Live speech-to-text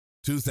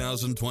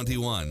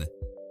2021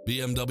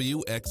 BMW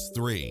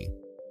X3.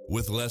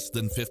 With less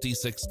than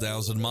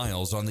 56,000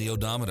 miles on the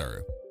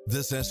odometer,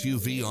 this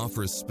SUV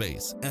offers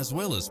space as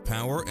well as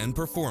power and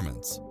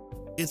performance.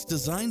 It's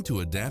designed to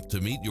adapt to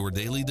meet your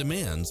daily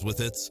demands with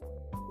its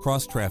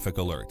cross-traffic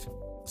alert,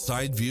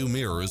 side view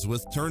mirrors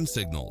with turn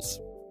signals,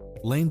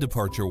 lane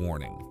departure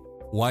warning,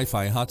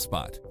 Wi-Fi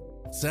hotspot,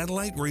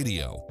 satellite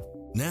radio,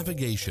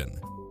 navigation,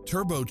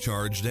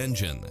 turbocharged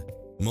engine,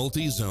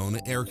 multi-zone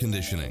air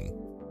conditioning,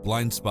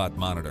 blind spot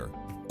monitor,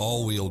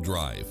 all-wheel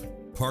drive,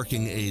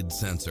 parking aid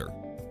sensor,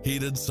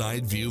 heated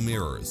side view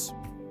mirrors,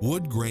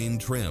 wood grain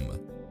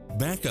trim,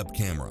 backup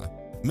camera,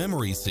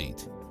 memory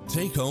seat.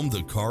 Take home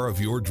the car of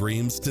your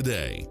dreams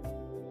today.